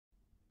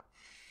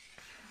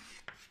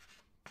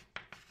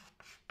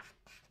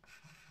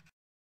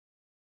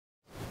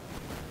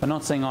We're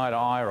not seeing eye to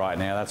eye right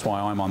now. That's why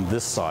I'm on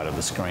this side of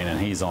the screen and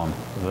he's on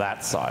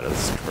that side of the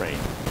screen.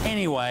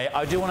 Anyway,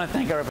 I do want to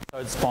thank our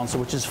episode sponsor,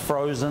 which is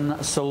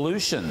Frozen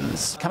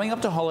Solutions. Coming up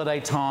to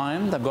holiday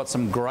time, they've got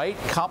some great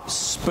cups,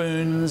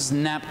 spoons,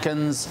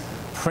 napkins,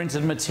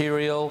 printed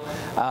material.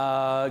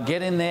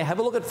 Get in there, have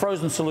a look at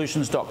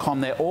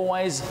frozensolutions.com. They're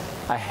always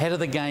ahead of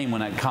the game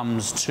when it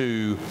comes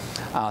to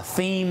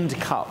themed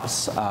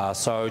cups.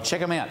 So check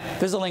them out.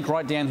 There's a link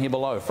right down here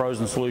below,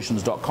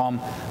 frozensolutions.com.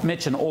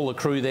 Mitch and all the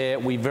crew there,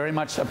 we very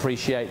much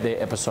appreciate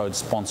their episode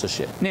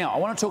sponsorship. Now, I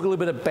want to talk a little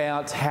bit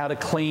about how to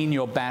clean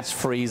your batch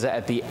freezer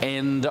at the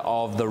end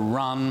of the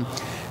run.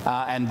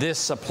 And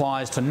this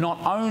applies to not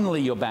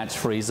only your batch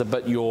freezer,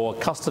 but your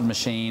custard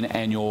machine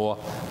and your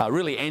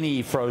really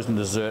any frozen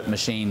dessert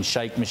machine,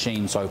 shake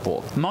machine, so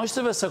forth. Most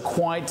of us are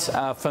quite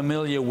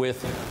familiar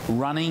with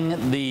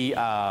running the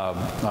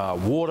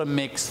water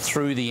mix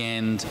through the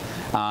end,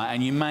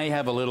 and you may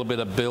have a little bit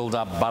of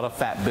build-up,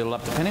 butterfat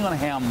build-up, depending on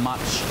how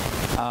much,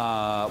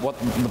 what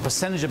the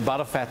percentage of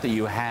butterfat that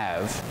you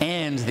have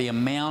and the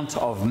amount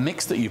of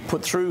mix that you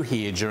put through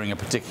here during a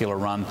particular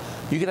run.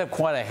 You could have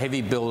quite a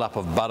heavy build-up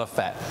of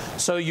butterfat.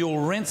 So you'll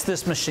rinse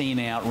this machine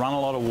out, run a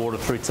lot of water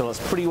through till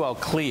it's pretty well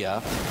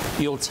clear.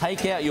 You'll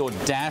take out your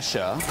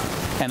dasher,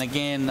 and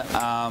again,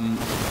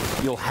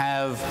 you'll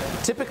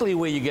have, typically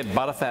where you get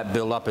butterfat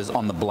build-up is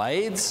on the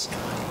blades,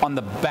 on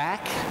the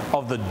back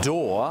of the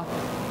door,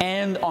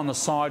 and on the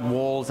side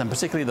walls, and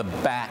particularly the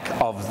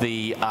back of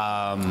the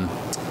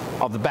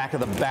back of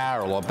the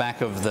barrel or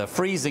back of the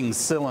freezing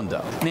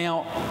cylinder.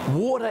 Now,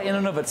 water in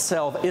and of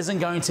itself isn't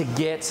going to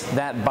get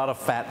that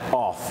butterfat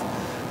off.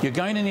 You're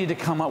going to need to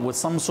come up with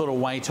some sort of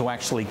way to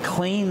actually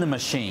clean the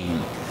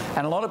machine.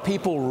 And a lot of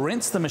people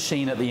rinse the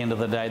machine at the end of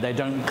the day. They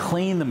don't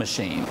clean the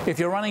machine. If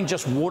you're running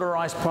just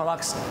waterized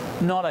products,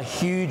 not a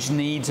huge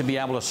need to be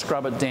able to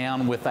scrub it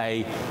down with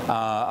a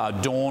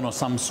Dawn or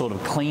some sort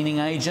of cleaning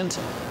agent.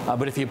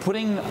 But if you're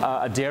putting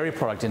a dairy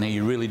product in here,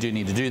 you really do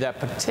need to do that,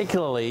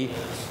 particularly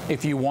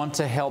if you want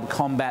to help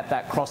combat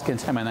that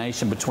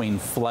cross-contamination between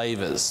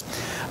flavors.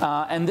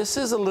 And this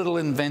is a little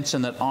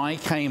invention that I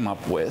came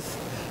up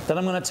with that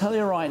I'm going to tell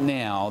you right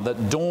now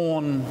that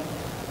Dawn,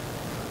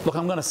 look,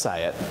 I'm going to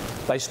say it,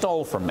 they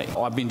stole from me.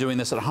 I've been doing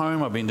this at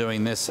home, I've been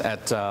doing this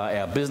at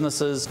our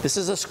businesses. This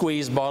is a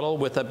squeeze bottle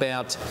with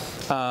about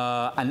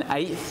an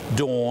eighth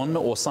Dawn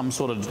or some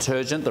sort of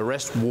detergent, the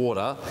rest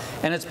water,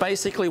 and it's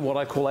basically what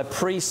I call a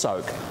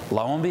pre-soak.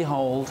 Lo and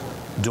behold,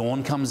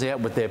 Dawn comes out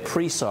with their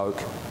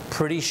pre-soak.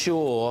 Pretty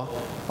sure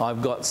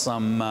I've got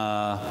some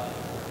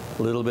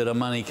little bit of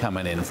money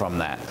coming in from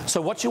that.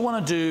 So what you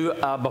want to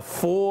do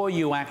before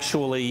you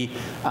actually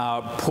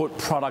put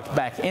product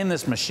back in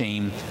this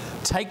machine,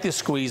 take this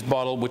squeeze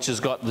bottle, which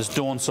has got this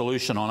Dawn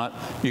solution on it.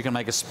 You can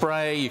make a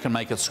spray, you can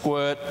make a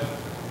squirt,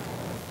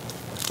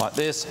 like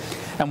this.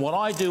 And what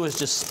I do is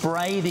just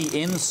spray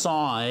the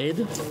inside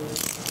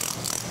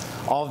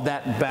of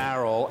that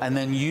barrel, and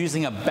then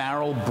using a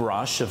barrel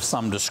brush of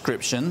some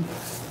description,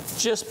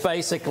 just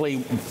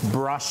basically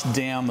brush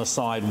down the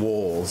side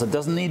walls. It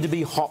doesn't need to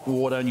be hot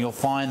water, and you'll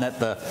find that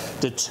the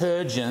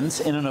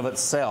detergent in and of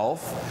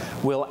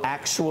itself will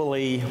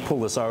actually, pull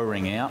this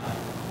O-ring out,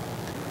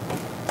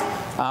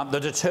 the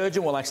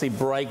detergent will actually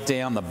break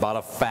down the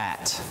butter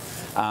fat.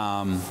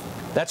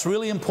 That's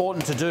really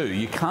important to do.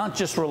 You can't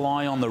just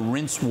rely on the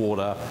rinse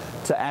water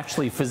to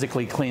actually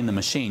physically clean the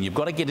machine. You've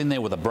got to get in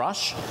there with a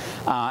brush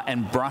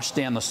and brush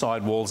down the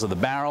side walls of the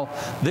barrel.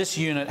 This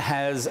unit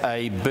has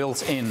a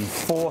built-in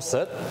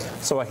faucet,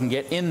 so I can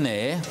get in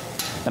there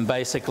and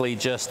basically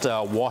just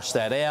wash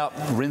that out,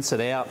 rinse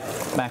it out,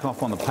 back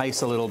off on the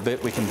pace a little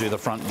bit. We can do the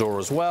front door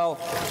as well.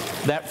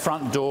 That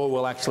front door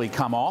will actually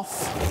come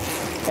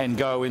off and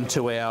go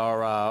into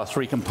our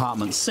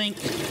 3-compartment sink.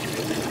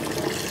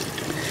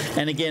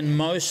 And again,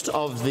 most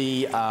of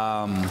the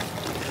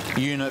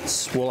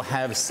units will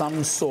have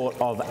some sort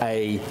of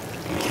a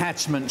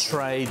catchment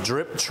tray,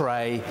 drip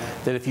tray,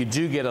 that if you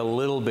do get a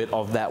little bit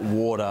of that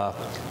water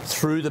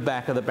through the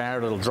back of the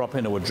barrel, it'll drop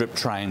into a drip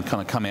tray and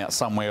kind of come out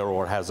somewhere,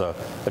 or it has a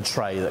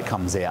tray that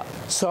comes out.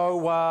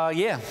 So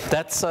yeah,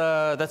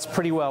 that's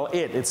pretty well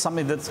it. It's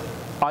something that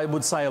I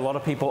would say a lot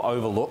of people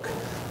overlook.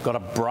 Got to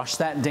brush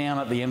that down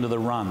at the end of the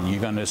run. You're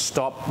going to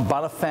stop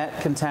butterfat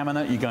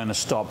contaminant. You're going to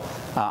stop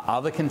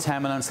other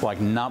contaminants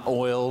like nut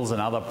oils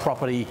and other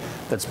property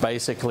that's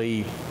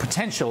basically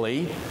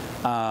potentially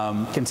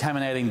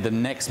contaminating the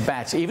next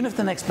batch, even if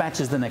the next batch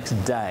is the next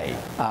day.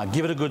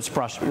 Give it a good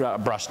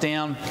brush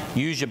down,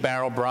 use your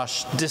barrel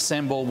brush,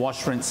 disassemble,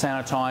 wash, rinse,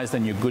 sanitize,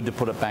 then you're good to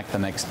put it back the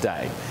next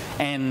day.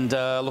 And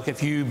look,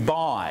 if you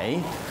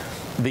buy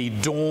the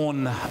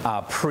Dawn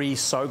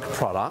pre-soak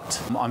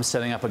product, I'm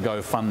setting up a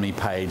GoFundMe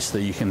page so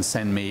that you can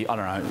send me, I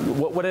don't know,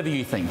 whatever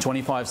you think,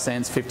 25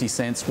 cents, 50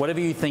 cents, whatever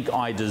you think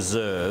I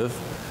deserve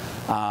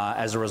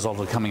as a result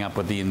of coming up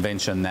with the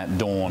invention that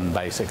Dawn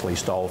basically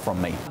stole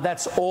from me.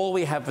 That's all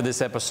we have for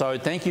this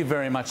episode. Thank you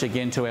very much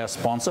again to our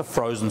sponsor,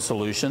 Frozen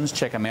Solutions.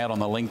 Check them out on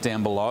the link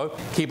down below.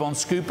 Keep on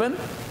scooping,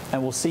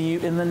 and we'll see you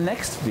in the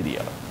next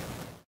video.